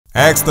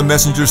Ask the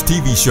Messengers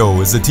TV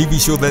show is a TV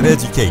show that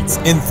educates,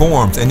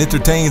 informs, and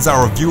entertains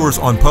our viewers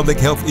on public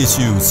health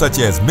issues such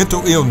as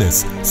mental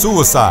illness,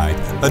 suicide,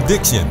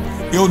 addiction,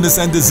 illness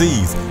and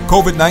disease,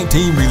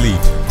 COVID-19 relief,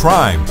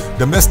 crime,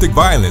 domestic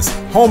violence,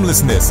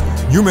 homelessness,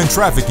 human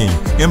trafficking,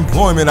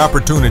 employment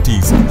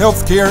opportunities,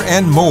 healthcare,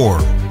 and more.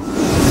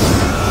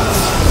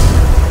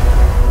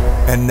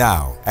 And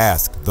now,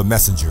 Ask the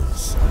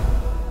Messengers.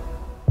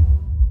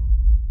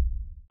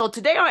 So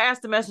today on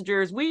Ask the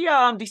Messengers, we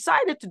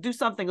decided to do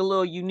something a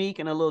little unique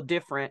and a little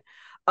different.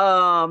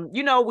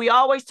 We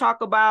always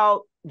talk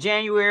about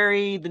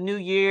January, the new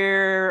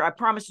year. I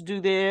promised to do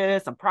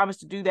this. I promised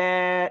to do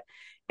that.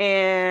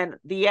 And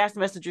the Ask the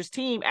Messengers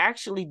team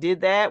actually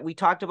did that. We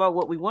talked about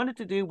what we wanted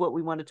to do, what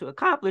we wanted to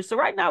accomplish. So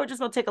right now we're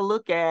just going to take a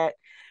look at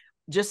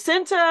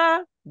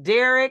Jacinta,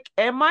 Derek,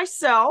 and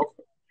myself,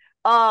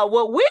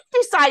 what we've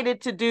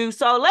decided to do.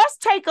 So let's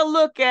take a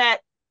look at.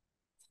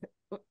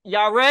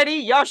 Y'all ready?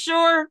 Y'all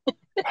sure?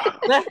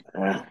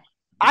 I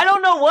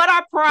don't know what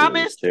I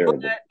promised, but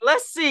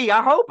let's see.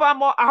 I hope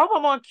I'm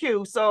on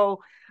cue. So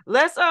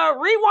let's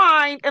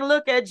rewind and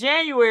look at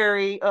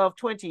January of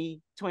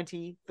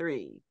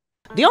 2023.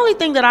 The only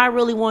thing that I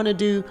really want to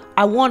do,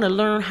 I want to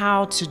learn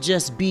how to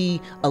just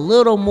be a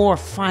little more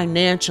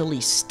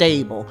financially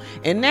stable.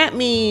 And that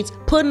means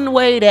putting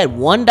away that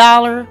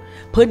 $1,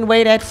 putting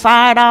away that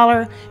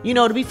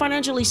 $5, to be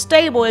financially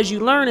stable. As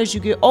you learn, as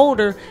you get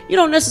older, you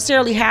don't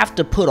necessarily have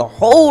to put a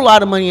whole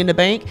lot of money in the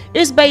bank.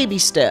 It's baby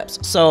steps.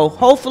 So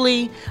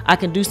hopefully I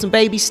can do some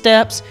baby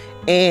steps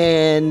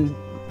and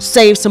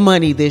save some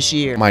money this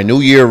year. My New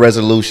Year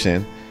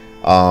resolution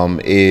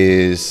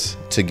is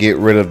to get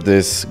rid of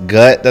this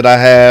gut that I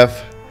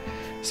have.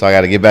 So I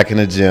got to get back in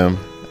the gym,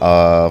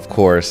 of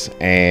course,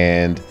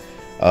 and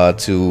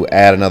to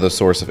add another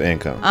source of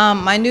income.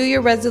 My New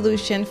Year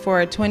resolution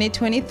for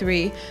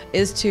 2023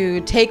 is to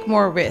take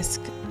more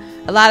risk.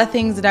 A lot of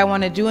things that I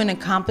want to do and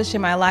accomplish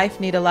in my life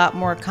need a lot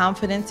more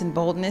confidence and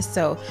boldness.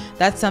 So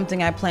that's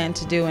something I plan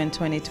to do in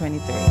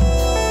 2023.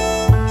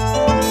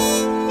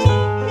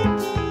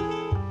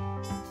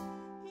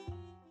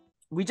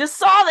 We just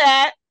saw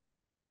that.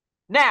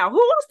 Now, who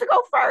wants to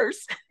go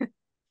first?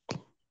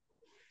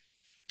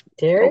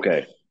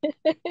 Derek?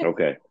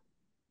 Okay.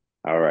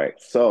 All right.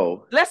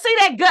 So let's see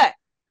that gut.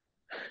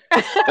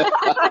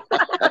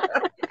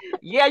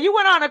 Yeah, you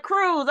went on a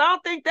cruise. I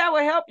don't think that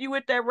would help you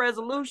with that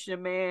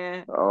resolution,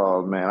 man.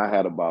 Oh, man, I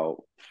had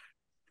about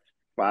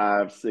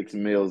 5-6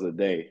 meals a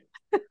day.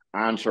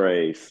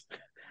 Entrees.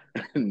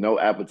 No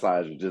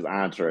appetizers, just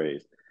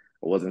entrees.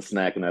 I wasn't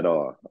snacking at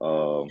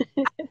all.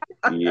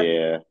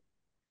 Yeah.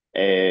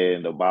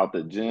 And about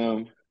the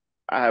gym,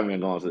 I haven't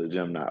been going to the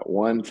gym not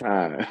one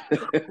time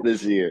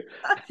this year.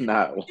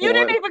 Not one. You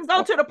didn't even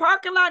go to the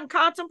parking lot and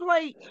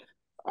contemplate?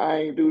 I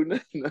ain't do none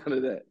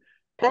of that.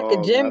 Pack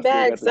a gym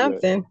bag,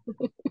 something.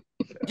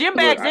 Gym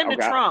bag's in the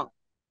trunk.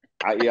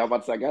 I'm about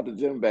to say I got the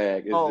gym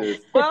bag. It's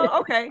just, well,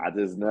 okay. I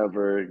just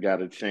never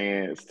got a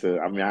chance to.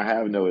 I mean, I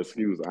have no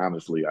excuse,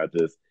 honestly. I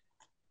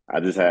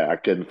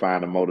couldn't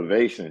find the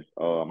motivation.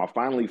 I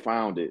finally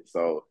found it.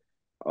 So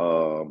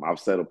I've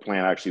set a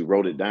plan. I actually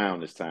wrote it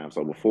down this time.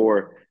 So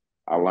before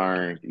I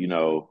learned,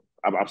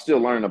 I'm still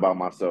learning about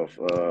myself.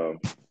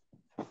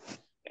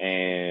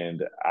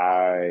 And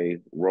I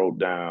wrote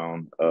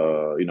down,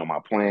 my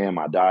plan,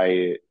 my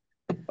diet,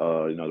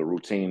 the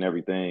routine,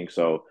 everything.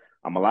 So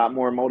I'm a lot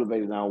more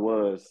motivated than I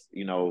was,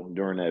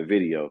 during that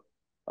video.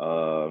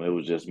 It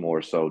was just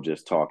more so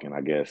just talking,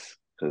 I guess,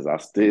 because I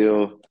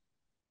still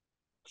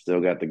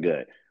got the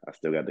gut.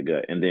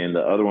 And then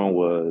the other one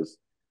was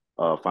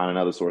find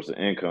another source of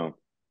income.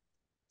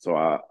 So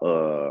I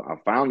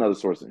found another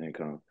source of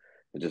income.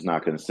 It's just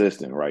not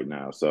consistent right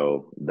now.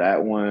 So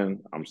that one,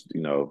 I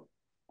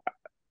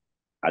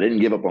didn't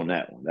give up on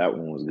that one. That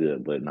one was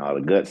good, but no,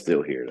 the gut's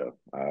still here though.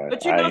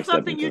 But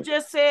something you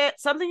just said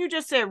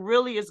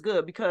really is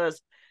good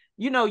because,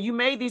 you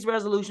made these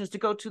resolutions to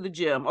go to the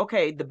gym.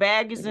 Okay, the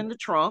bag is in the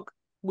trunk,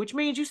 which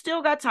means you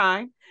still got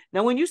time.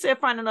 Now, when you said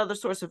find another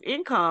source of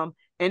income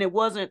and it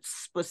wasn't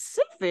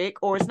specific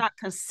or it's not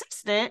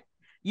consistent,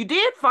 you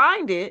did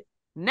find it.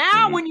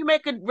 Now, when you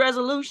make a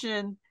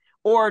resolution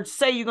or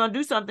say you're going to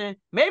do something,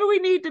 maybe we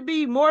need to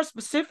be more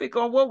specific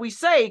on what we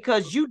say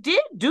because you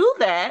did do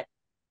that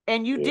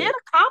and you did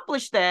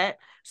accomplish that.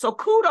 So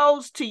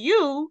kudos to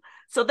you.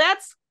 So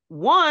that's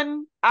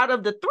one out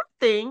of the 3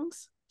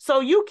 things. So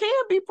you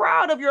can be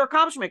proud of your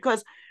accomplishment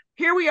because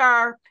here we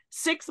are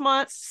 6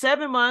 months,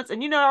 7 months,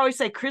 and I always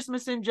say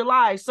Christmas in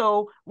July.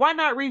 So why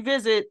not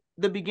revisit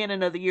the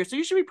beginning of the year? So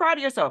you should be proud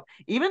of yourself,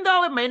 even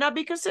though it may not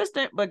be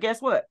consistent. But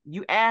guess what?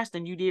 You asked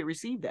and you did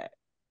receive that.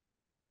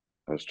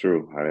 That's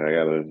true. I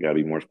gotta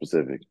be more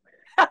specific.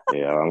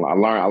 Yeah,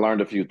 I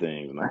learned a few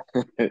things.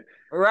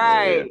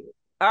 Right. Yeah.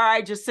 All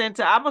right,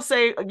 Jacinta. I'm gonna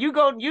say you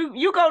go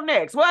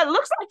next. Well, it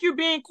looks like you're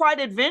being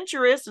quite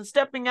adventurous and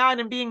stepping out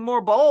and being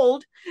more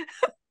bold.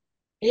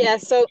 Yeah.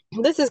 So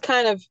this is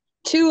kind of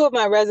 2 of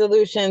my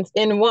resolutions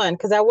in one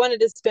because I wanted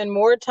to spend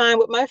more time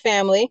with my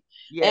family.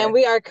 Yeah. And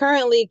we are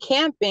currently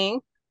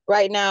camping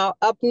right now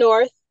up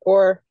north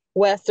or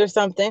west or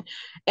something.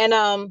 And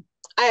I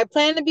had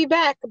planned to be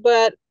back,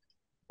 but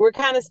we're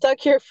kind of stuck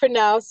here for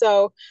now.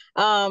 So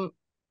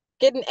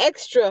getting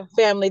extra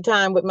family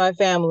time with my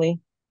family.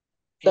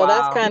 So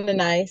that's Wow. kind of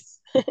nice.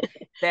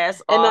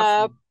 That's And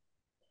awesome.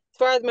 as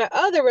far as my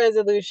other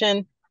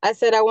resolution, I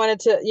said I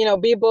wanted to,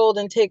 be bold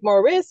and take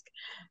more risk.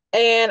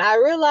 And I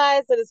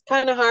realized that it's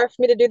kind of hard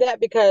for me to do that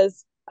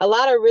because a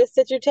lot of risks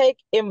that you take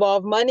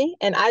involve money,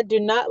 and I do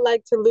not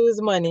like to lose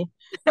money.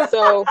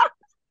 So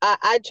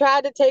I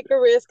tried to take a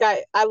risk.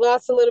 I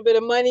lost a little bit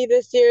of money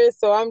this year,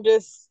 so I'm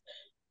just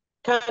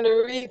kind of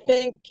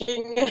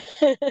rethinking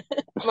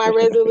my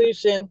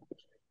resolution.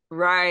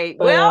 Right.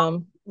 But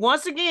Well,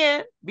 once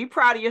again, be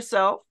proud of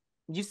yourself.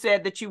 You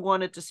said that you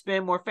wanted to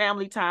spend more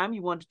family time.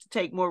 You wanted to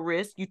take more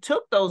risks. You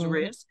took those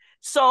risks.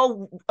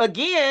 So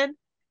again,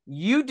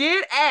 you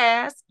did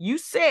ask, you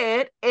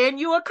said, and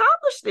you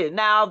accomplished it.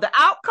 Now, the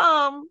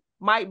outcome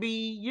might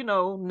be,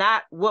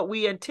 not what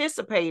we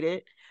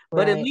anticipated,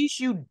 but at least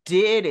you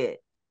did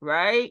it,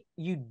 right?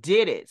 You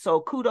did it. So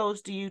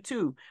kudos to you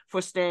too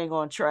for staying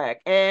on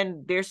track.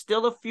 And there's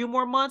still a few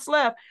more months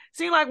left.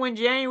 Seems like when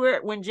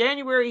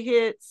January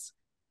hits,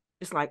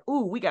 it's like,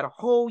 ooh, we got a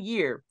whole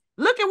year.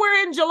 Look at,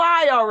 we're in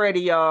July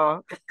already,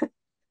 y'all.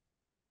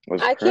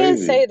 I can't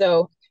say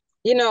though,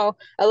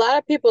 a lot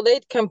of people, they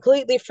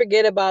completely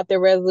forget about their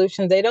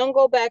resolutions. They don't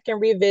go back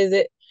and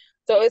revisit.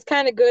 So it's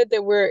kind of good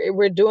that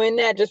we're doing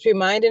that, just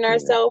reminding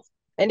ourselves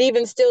and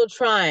even still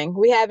trying.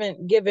 We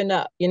haven't given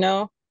up,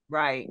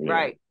 Right.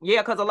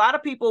 Yeah, because a lot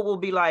of people will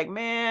be like,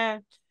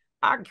 man,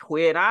 I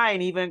quit. I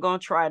ain't even gonna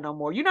try no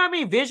more. You know what I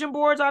mean? Vision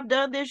boards I've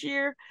done this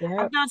year.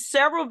 I've done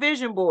several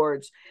vision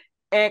boards.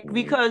 And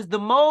because the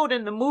mode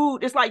and the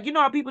mood, it's like,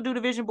 how people do the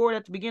vision board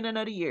at the beginning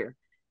of the year.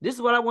 This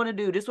is what I want to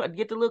do. This is what I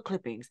get the little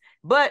clippings.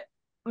 But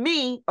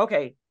me,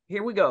 okay,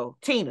 here we go.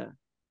 Tina.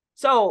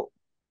 So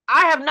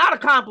I have not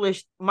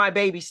accomplished my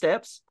baby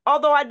steps,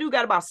 although I do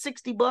got about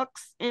 $60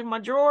 in my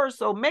drawer.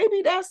 So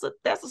maybe that's a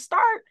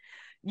start.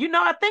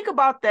 I think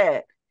about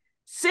that.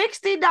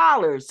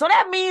 $60. So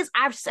that means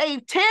I've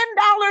saved $10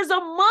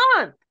 a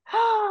month.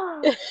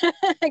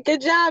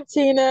 Good job,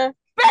 Tina.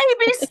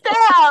 Baby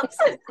steps.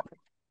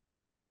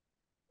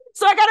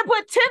 So I got to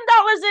put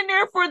 $10 in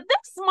there for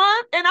this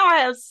month, and I'll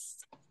have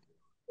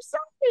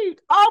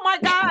saved. Oh my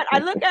God. I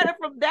look at it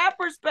from that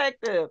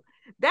perspective.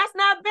 That's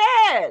not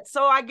bad.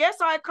 So I guess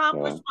I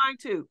accomplished mine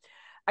too.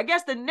 I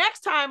guess the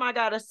next time I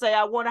got to say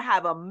I want to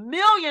have $1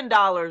 million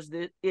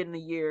in the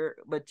year,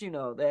 but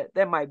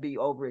that might be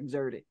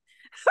overexerted.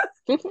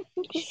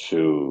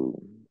 Shoot.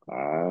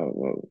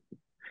 I'll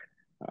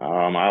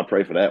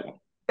pray for that one.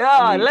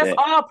 Let's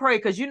all pray,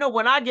 because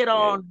when I get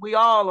on, we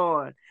all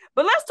on.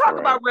 But let's talk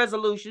about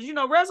resolutions.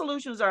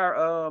 Resolutions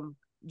are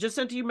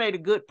Jacinta, you made a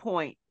good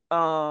point.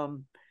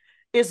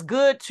 It's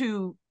good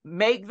to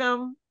make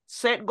them,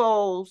 set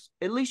goals.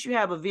 At least you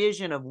have a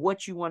vision of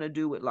what you want to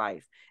do with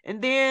life.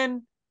 And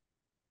then,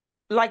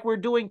 like we're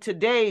doing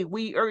today,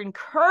 we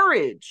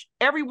encourage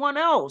everyone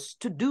else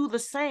to do the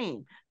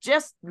same.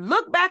 Just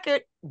look back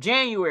at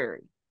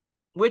January,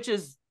 which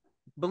is,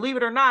 believe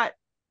it or not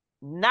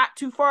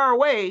too far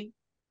away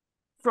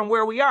from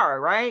where we are,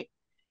 right?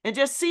 And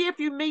just see if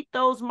you meet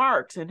those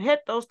marks and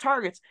hit those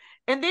targets.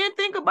 And then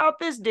think about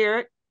this,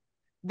 Derek,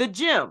 the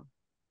gym.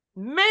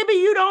 Maybe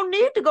you don't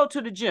need to go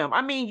to the gym.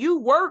 I mean, you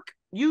work,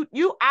 you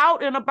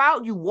out and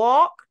about, you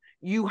walk,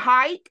 you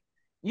hike.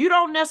 You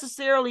don't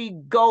necessarily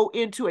go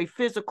into a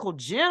physical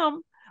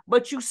gym,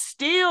 but you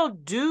still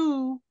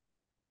do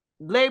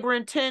labor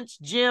intense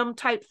gym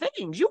type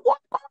things. You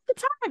walk all the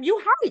time, you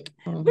hike.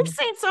 We've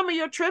seen some of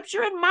your trips,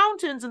 you're in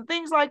mountains and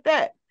things like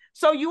that.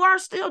 So you are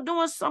still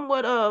doing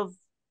somewhat of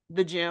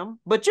the gym,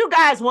 but you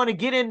guys want to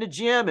get in the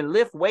gym and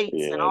lift weights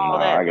and all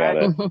that. I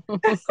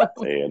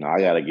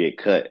gotta get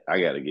cut.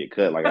 I gotta get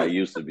cut like I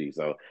used to be.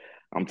 So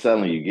I'm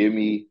telling you, give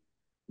me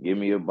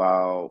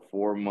about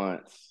 4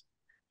 months.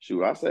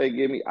 Shoot, I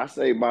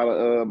say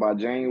by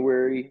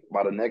January,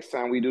 by the next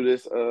time we do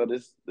this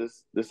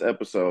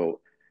episode,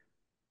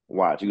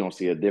 watch, you're gonna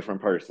see a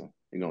different person.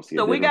 You're gonna see a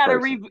different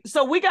person.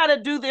 So we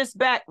gotta do this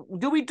back.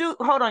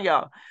 Hold on,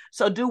 y'all.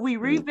 So do we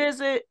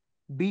revisit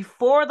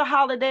before the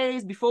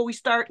holidays, before we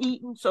start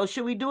eating? So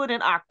should we do it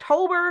in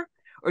October,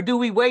 or do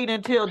we wait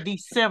until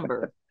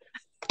December?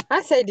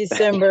 I say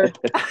December.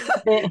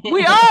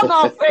 We all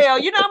gonna fail.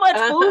 You know how much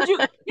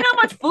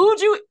food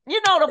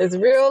it's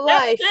real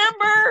life.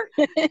 September.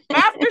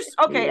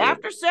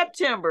 After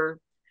September,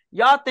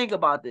 y'all think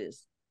about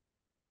this.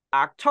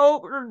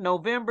 October,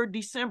 November,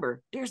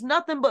 December. There's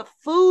nothing but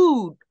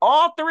food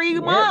all 3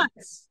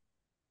 months.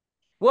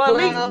 Well,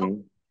 at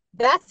least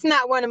that's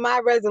not one of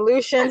my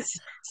resolutions.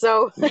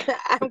 So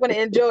I'm going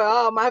to enjoy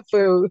all my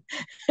food.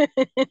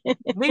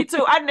 Me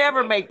too. I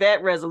never make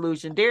that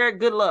resolution. Derek,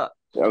 good luck.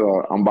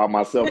 I'm by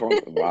myself.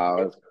 Wow,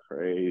 that's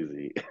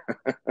crazy.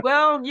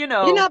 Well, You're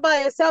not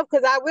by yourself,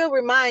 because I will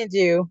remind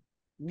you.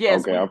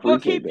 Yes, okay, we'll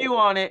keep you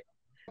on it.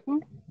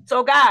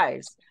 So,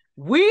 guys,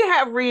 we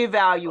have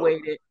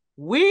reevaluated.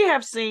 We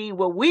have seen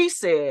what we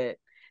said.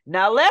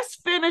 Now let's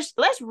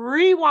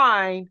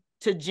rewind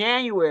to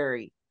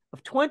January.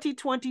 of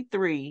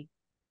 2023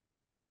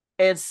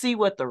 and see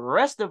what the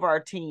rest of our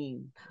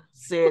team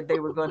said they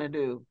were going to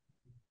do.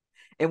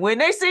 And when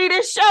they see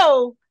this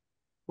show,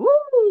 woo,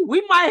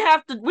 we may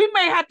have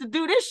to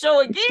do this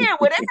show again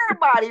with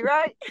everybody,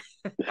 right?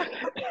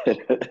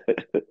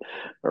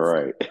 All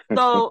right.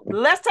 So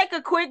let's take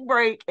a quick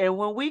break. And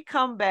when we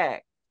come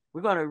back,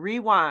 we're going to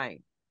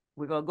rewind.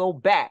 We're going to go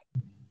back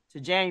to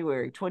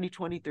January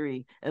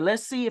 2023. And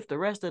let's see if the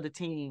rest of the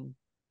team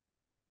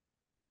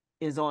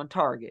is on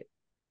target.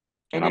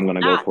 And I'm going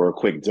to go for a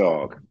quick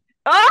jog.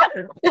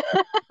 I'm going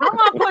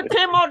to put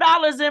 $10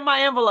 more in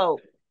my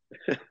envelope.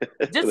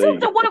 Just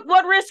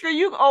what risk are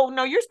you? Oh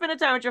no, you're spending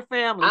time with your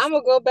family. I'm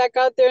gonna go back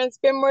out there and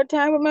spend more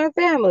time with my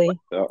family.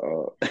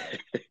 All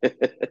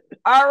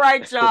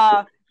right,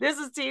 y'all. This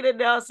is Tina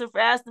Nelson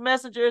for Ask the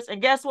Messengers,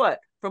 and guess what?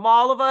 From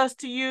all of us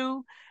to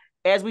you,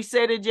 as we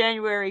said in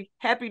January,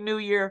 Happy New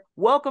Year!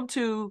 Welcome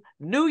to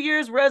New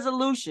Year's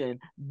Resolution,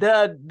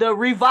 the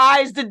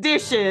revised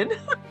edition.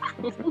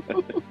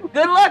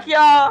 Good luck,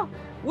 y'all.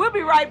 We'll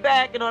be right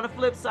back, and on the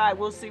flip side,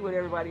 we'll see what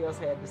everybody else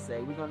had to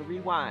say. We're gonna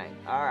rewind.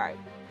 All right.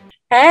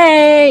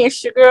 Hey,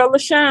 it's your girl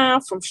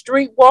LaShawn from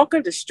Street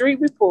Walker to Street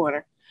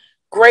Reporter.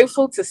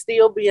 Grateful to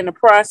still be in the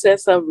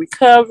process of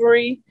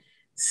recovery,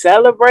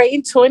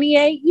 celebrating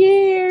 28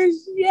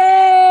 years.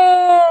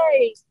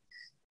 Yay!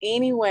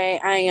 Anyway,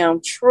 I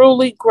am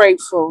truly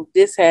grateful.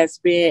 This has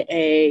been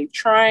a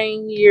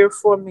trying year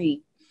for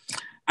me.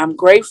 I'm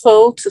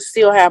grateful to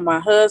still have my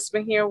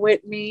husband here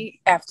with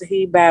me after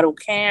he battled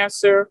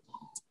cancer,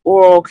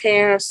 oral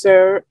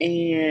cancer,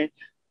 and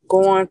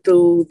going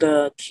through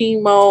the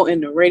chemo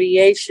and the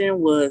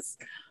radiation was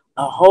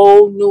a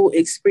whole new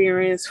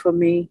experience for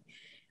me.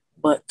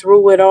 But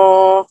through it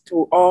all,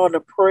 through all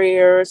the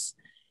prayers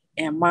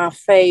and my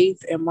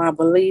faith and my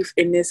belief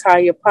in this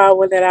higher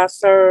power that I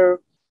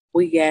serve,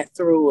 we got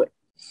through it.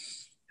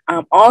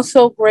 I'm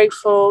also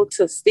grateful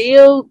to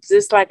still,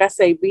 just like I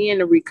say, be in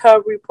the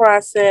recovery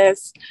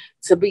process,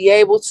 to be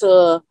able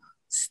to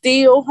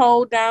still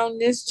hold down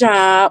this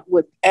job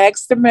with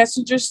Ask the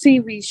Messengers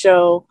TV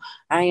show.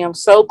 I am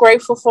so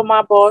grateful for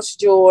my boss,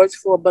 George,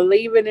 for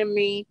believing in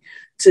me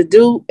to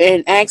do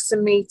and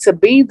asking me to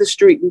be the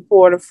street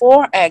reporter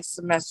for Ask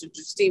the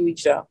Messengers TV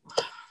show.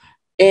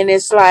 And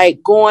it's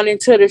like going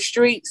into the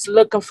streets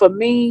looking for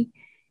me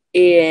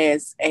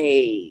is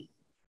a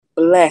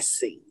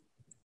blessing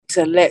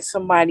to let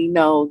somebody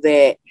know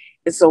that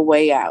it's a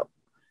way out.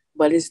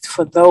 But it's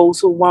for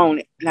those who want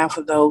it, not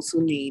for those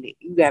who need it.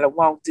 You got to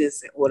want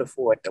this in order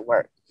for it to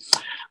work.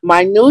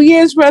 My New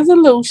Year's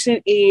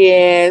resolution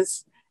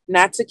is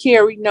not to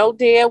carry no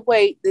dead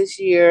weight this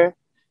year.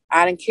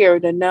 I done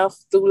carried enough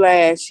through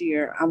last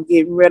year. I'm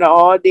getting rid of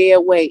all dead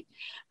weight.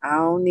 I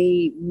don't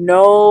need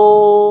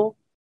no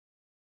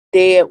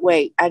dead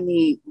weight. I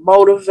need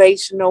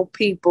motivational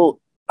people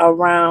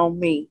around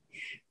me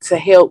to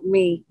help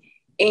me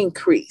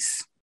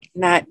increase,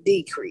 not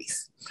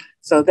decrease.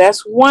 So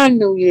that's one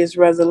New Year's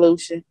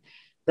resolution.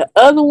 The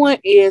other one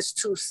is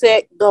to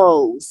set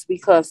goals,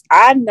 because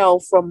I know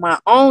from my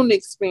own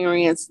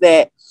experience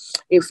that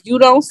if you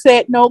don't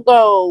set no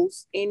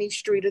goals, any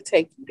street will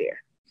take you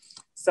there.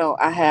 So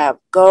I have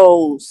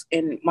goals,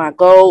 and my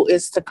goal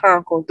is to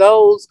conquer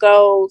those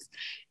goals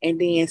and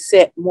then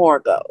set more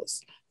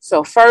goals.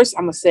 So first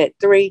I'm going to set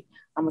 3.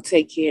 I'm going to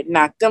take care,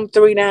 knock them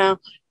 3 down.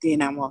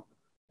 Then I'm going to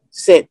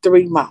set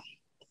 3 more,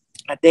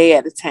 a day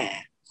at a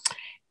time.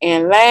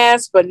 And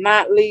last but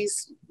not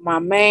least, my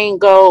main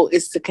goal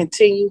is to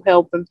continue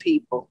helping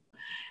people.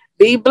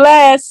 Be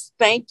blessed.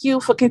 Thank you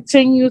for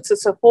continuing to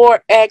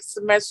support Ask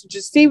the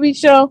Messengers TV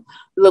show.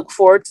 Look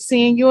forward to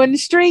seeing you in the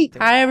street.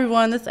 Hi,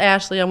 everyone. This is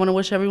Ashley. I want to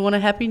wish everyone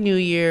a happy new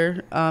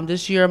year.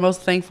 This year, I'm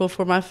most thankful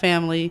for my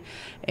family.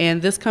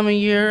 And this coming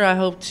year, I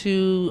hope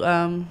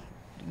to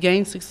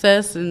gain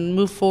success and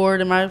move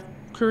forward in my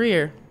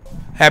career.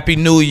 Happy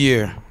New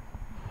Year.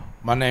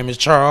 My name is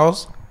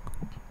Charles,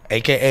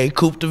 a.k.a.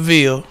 Coupe de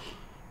Ville,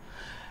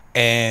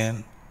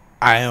 and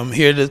I am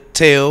here to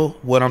tell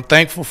what I'm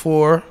thankful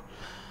for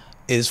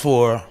is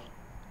for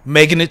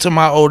making it to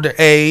my older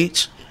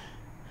age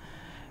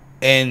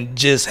and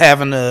just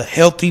having a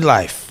healthy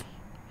life.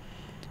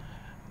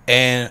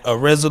 And a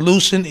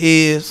resolution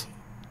is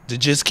to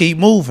just keep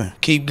moving,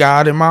 keep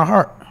God in my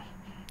heart,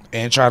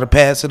 and try to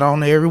pass it on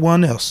to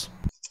everyone else.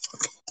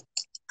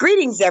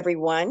 Greetings,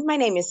 everyone. My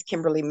name is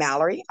Kimberly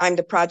Mallory. I'm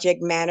the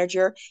project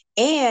manager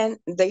and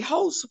the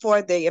host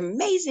for the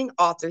amazing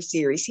author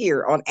series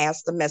here on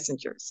Ask the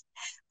Messengers.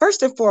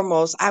 First and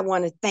foremost, I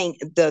want to thank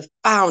the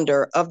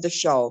founder of the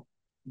show,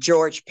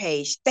 George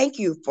Page. Thank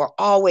you for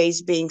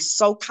always being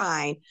so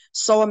kind,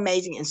 so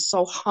amazing, and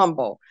so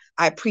humble.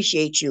 I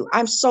appreciate you.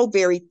 I'm so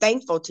very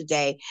thankful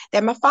today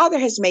that my father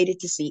has made it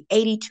to see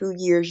 82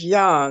 years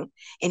young,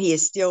 and he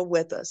is still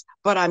with us.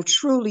 But I'm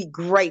truly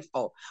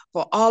grateful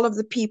for all of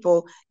the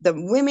people, the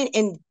women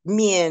and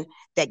men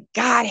that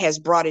God has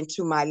brought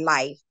into my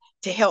life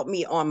to help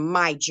me on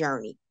my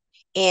journey.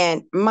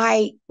 And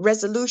my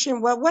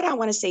resolution, well, what I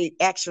want to say,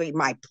 actually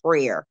my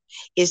prayer,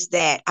 is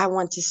that I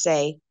want to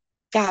say,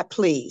 God,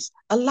 please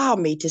allow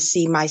me to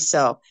see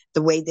myself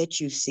the way that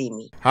you see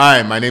me.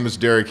 Hi, my name is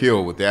Derek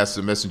Hill with the Ask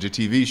the Messenger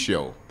TV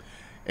show.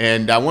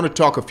 And I want to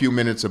talk a few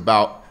minutes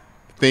about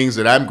things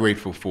that I'm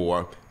grateful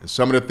for and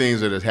some of the things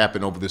that have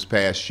happened over this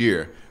past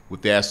year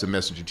with the Ask the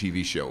Messenger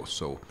TV show.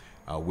 So,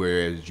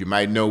 as you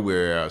might know,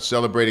 we're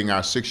celebrating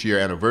our 6-year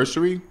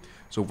anniversary.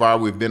 So far,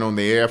 we've been on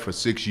the air for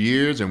 6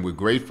 years, and we're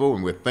grateful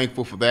and we're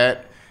thankful for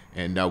that.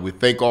 And we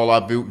thank all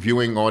our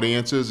viewing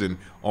audiences and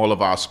all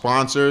of our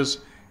sponsors.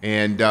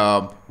 And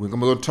we're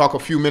going to talk a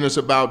few minutes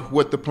about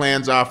what the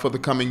plans are for the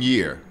coming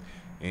year.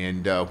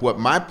 And what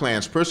my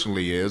plans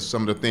personally is,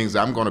 some of the things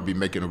I'm going to be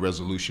making a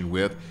resolution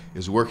with,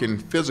 is working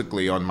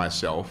physically on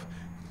myself,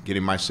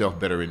 getting myself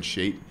better in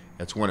shape.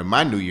 That's one of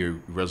my New Year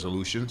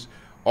resolutions.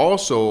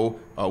 Also,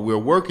 we're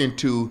working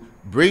to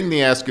bring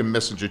the Ask a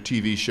Messenger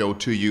TV show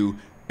to you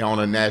on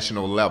a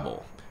national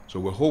level.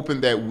 So we're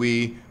hoping that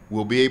we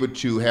will be able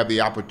to have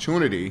the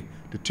opportunity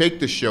to take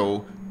the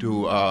show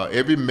to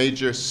every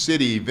major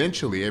city,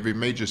 eventually every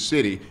major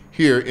city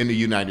here in the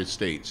United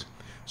States.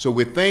 So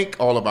we thank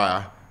all of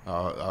our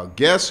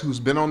guests who's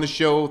been on the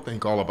show,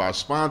 thank all of our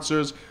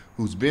sponsors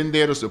who's been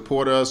there to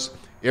support us,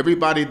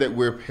 everybody that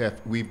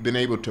we've been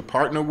able to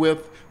partner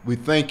with. We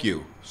thank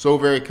you so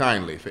very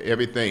kindly for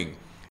everything.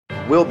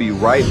 We'll be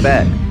right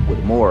back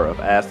with more of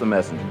Ask the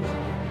Messengers.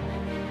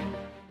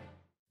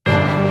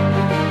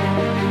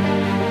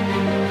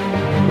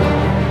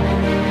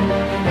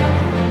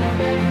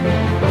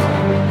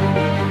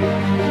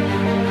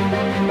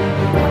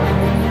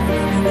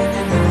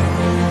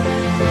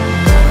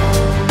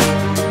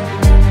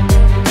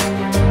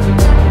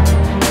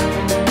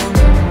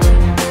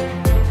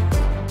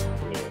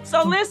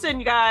 So listen,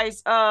 you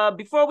guys,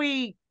 before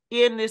we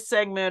end this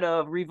segment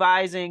of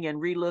revising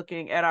and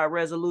relooking at our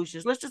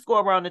resolutions, let's just go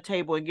around the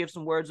table and give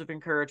some words of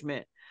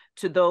encouragement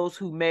to those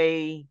who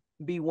may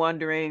be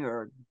wondering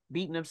or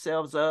beating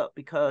themselves up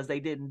because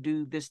they didn't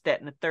do this, that,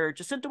 and the third.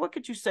 Jacinta, what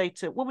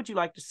would you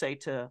like to say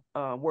to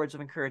words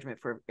of encouragement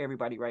for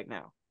everybody right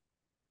now?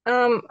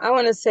 I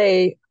want to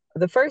say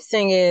the first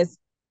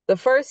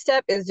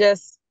step is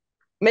just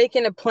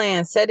making a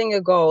plan, setting a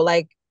goal.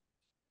 Like,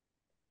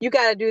 you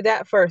got to do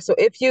that first. So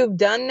if you've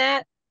done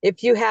that,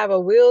 if you have a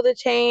will to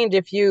change,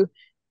 if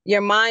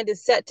your mind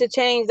is set to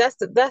change, that's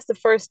the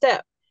first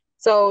step.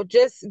 So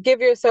just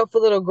give yourself a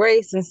little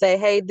grace and say,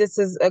 hey, this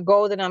is a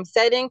goal that I'm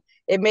setting.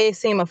 It may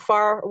seem a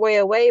far way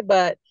away,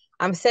 but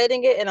I'm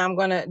setting it, and I'm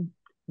going to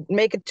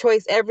make a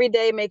choice every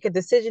day, make a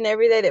decision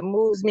every day that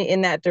moves me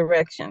in that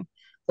direction.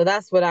 So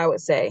that's what I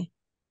would say.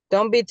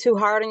 Don't be too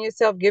hard on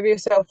yourself. Give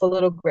yourself a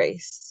little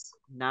grace.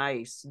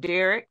 Nice.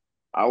 Derek?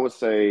 I would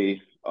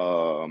say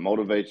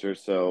motivate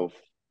yourself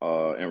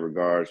in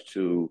regards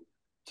to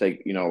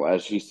take,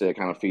 as she said,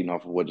 kind of feeding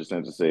off of what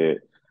Jacinta said,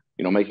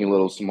 making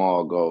little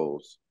small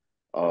goals.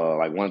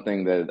 Like one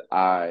thing that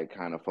I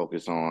kind of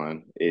focus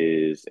on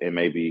is, and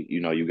maybe,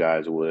 you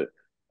guys would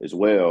as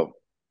well,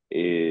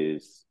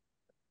 is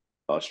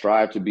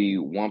strive to be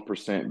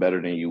 1%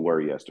 better than you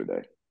were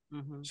yesterday.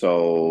 Mm-hmm.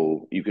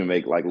 So you can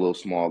make like little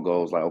small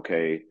goals like,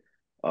 okay,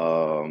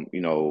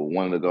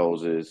 one of the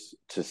goals is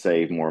to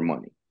save more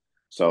money.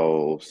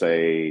 So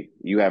say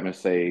you haven't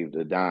saved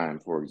a dime,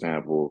 for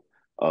example,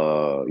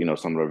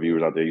 some of the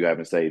viewers out there, you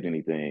haven't saved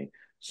anything.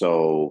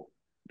 So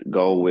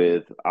go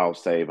with, I'll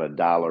save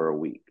 $1 a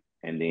week.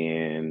 And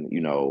then,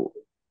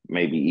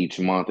 maybe each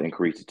month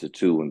increase it to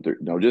 2 and 3,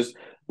 just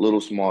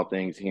little small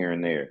things here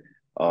and there.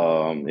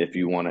 If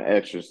you want to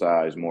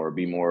exercise more,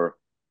 be more,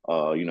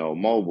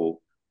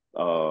 mobile,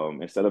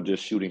 instead of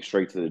just shooting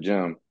straight to the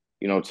gym,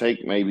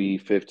 take maybe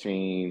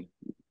 15,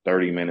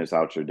 30 minutes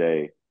out your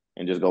day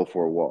and just go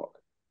for a walk.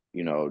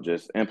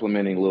 Just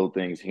implementing little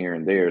things here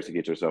and there to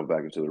get yourself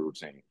back into the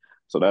routine.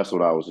 So that's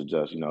what I would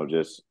suggest,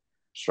 just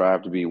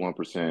strive to be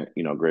 1%,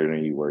 greater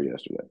than you were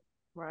yesterday.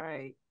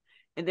 Right.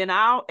 And then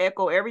I'll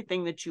echo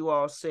everything that you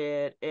all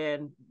said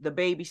and the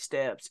baby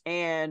steps,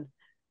 and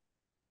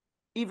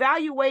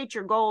evaluate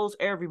your goals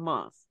every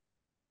month.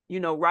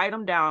 Write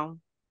them down,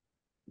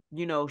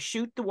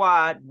 shoot the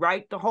wad,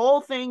 write the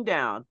whole thing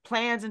down,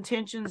 plans,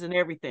 intentions, and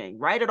everything.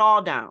 Write it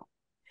all down.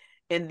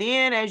 And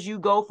then as you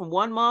go from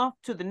one month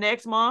to the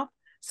next month,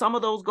 some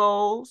of those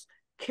goals,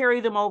 carry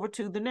them over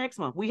to the next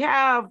month. We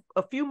have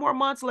a few more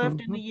months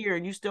left in the year,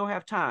 and you still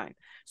have time.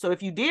 So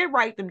if you did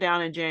write them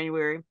down in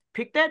January,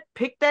 pick that,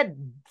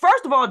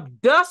 first of all,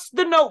 dust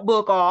the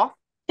notebook off.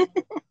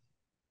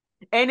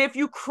 And if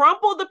you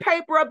crumple the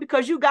paper up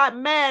because you got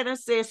mad and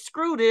said,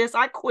 screw this,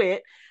 I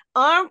quit,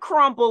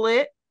 uncrumple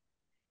it.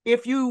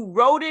 If you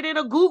wrote it in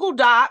a Google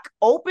Doc,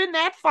 open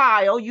that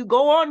file. You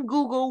go on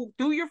Google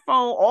through your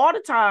phone all the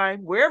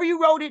time, wherever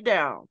you wrote it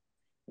down.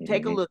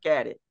 Take a look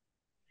at it.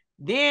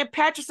 Then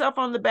pat yourself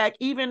on the back.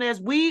 Even as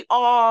we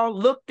all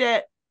looked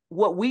at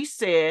what we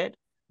said,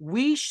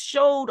 we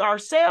showed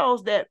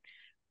ourselves that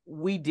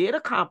we did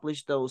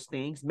accomplish those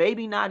things,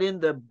 maybe not in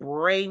the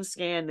brain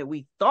scan that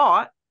we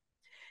thought.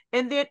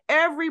 And then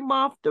every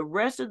month, the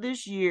rest of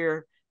this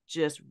year,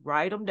 just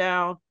write them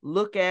down,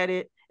 look at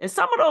it. And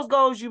some of those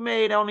goals you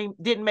made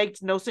didn't make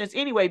no sense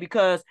anyway,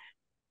 because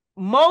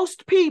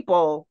most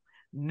people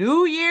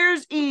New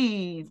Year's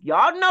Eve.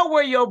 Y'all know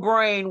where your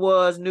brain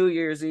was New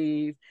Year's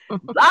Eve. A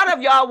lot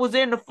of y'all was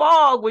in the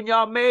fog when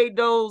y'all made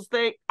those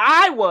things.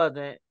 I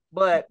wasn't,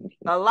 but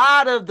a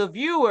lot of the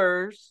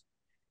viewers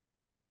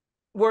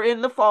were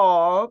in the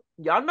fog.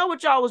 Y'all know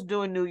what y'all was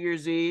doing New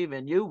Year's Eve,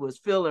 and you was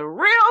feeling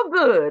real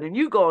good, and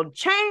you gonna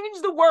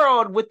change the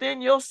world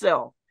within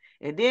yourself.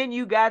 And then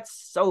you got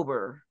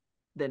sober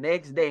the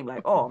next day.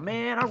 Like, oh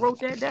man, I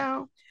wrote that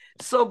down.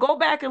 So go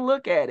back and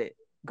look at it.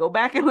 Go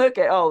back and look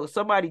at, oh,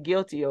 somebody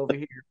guilty over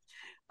here.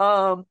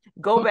 Go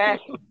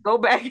back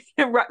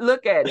and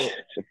look at it.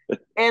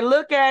 And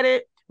look at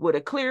it with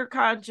a clear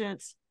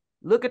conscience.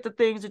 Look at the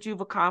things that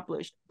you've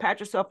accomplished. Pat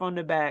yourself on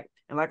the back.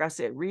 And like I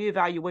said,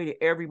 reevaluate it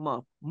every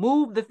month.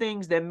 Move the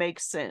things that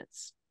make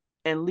sense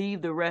and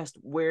leave the rest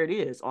where it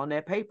is on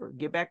that paper.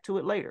 Get back to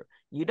it later.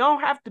 You don't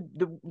have to,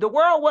 the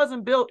world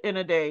wasn't built in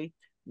a day.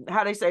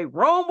 How they say,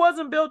 Rome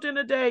wasn't built in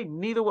a day,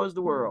 neither was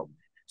the world.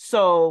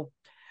 So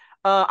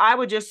I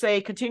would just say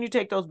continue to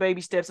take those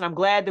baby steps. And I'm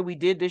glad that we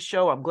did this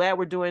show. I'm glad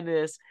we're doing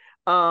this.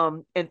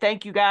 And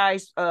thank you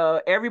guys.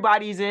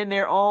 Everybody's in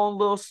their own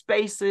little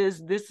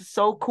spaces. This is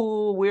so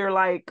cool. We're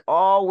like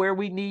all where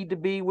we need to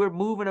be. We're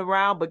moving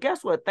around. But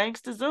guess what? Thanks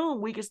to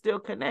Zoom, we can still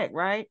connect,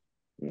 right?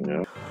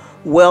 Yeah.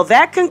 Well,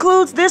 that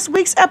concludes this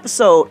week's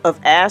episode of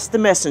Ask the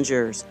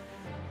Messengers.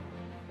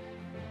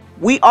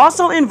 We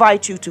also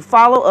invite you to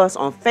follow us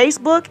on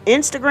Facebook,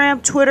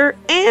 Instagram, Twitter,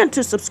 and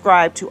to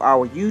subscribe to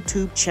our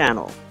YouTube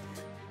channel.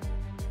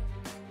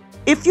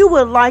 If you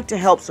would like to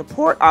help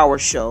support our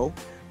show,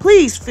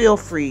 please feel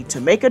free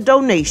to make a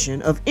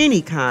donation of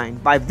any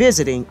kind by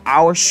visiting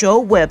our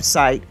show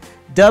website,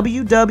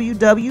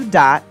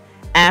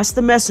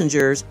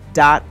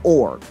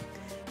 www.askthemessengers.org.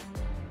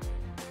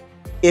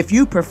 If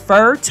you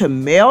prefer to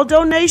mail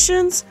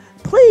donations,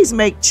 please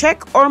make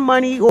check or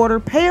money order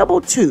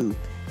payable to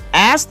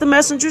Ask the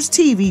Messengers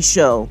TV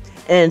show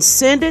and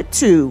send it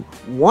to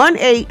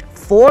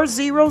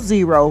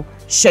 18400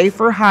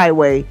 Schaefer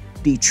Highway,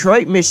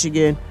 Detroit,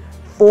 Michigan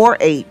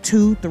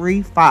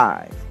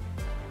 48235.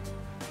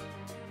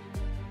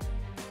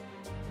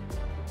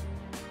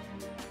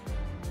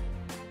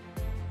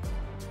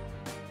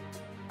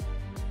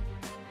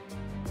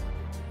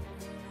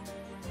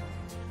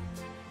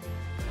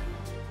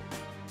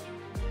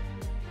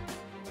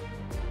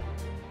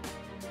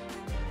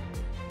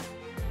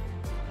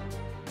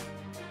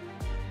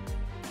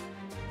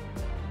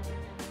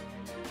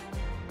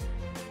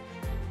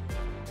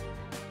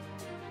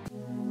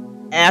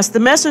 Ask the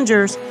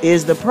Messengers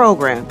is the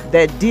program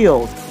that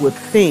deals with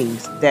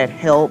things that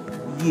help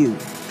you.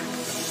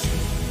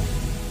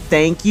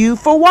 Thank you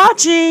for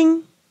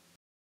watching.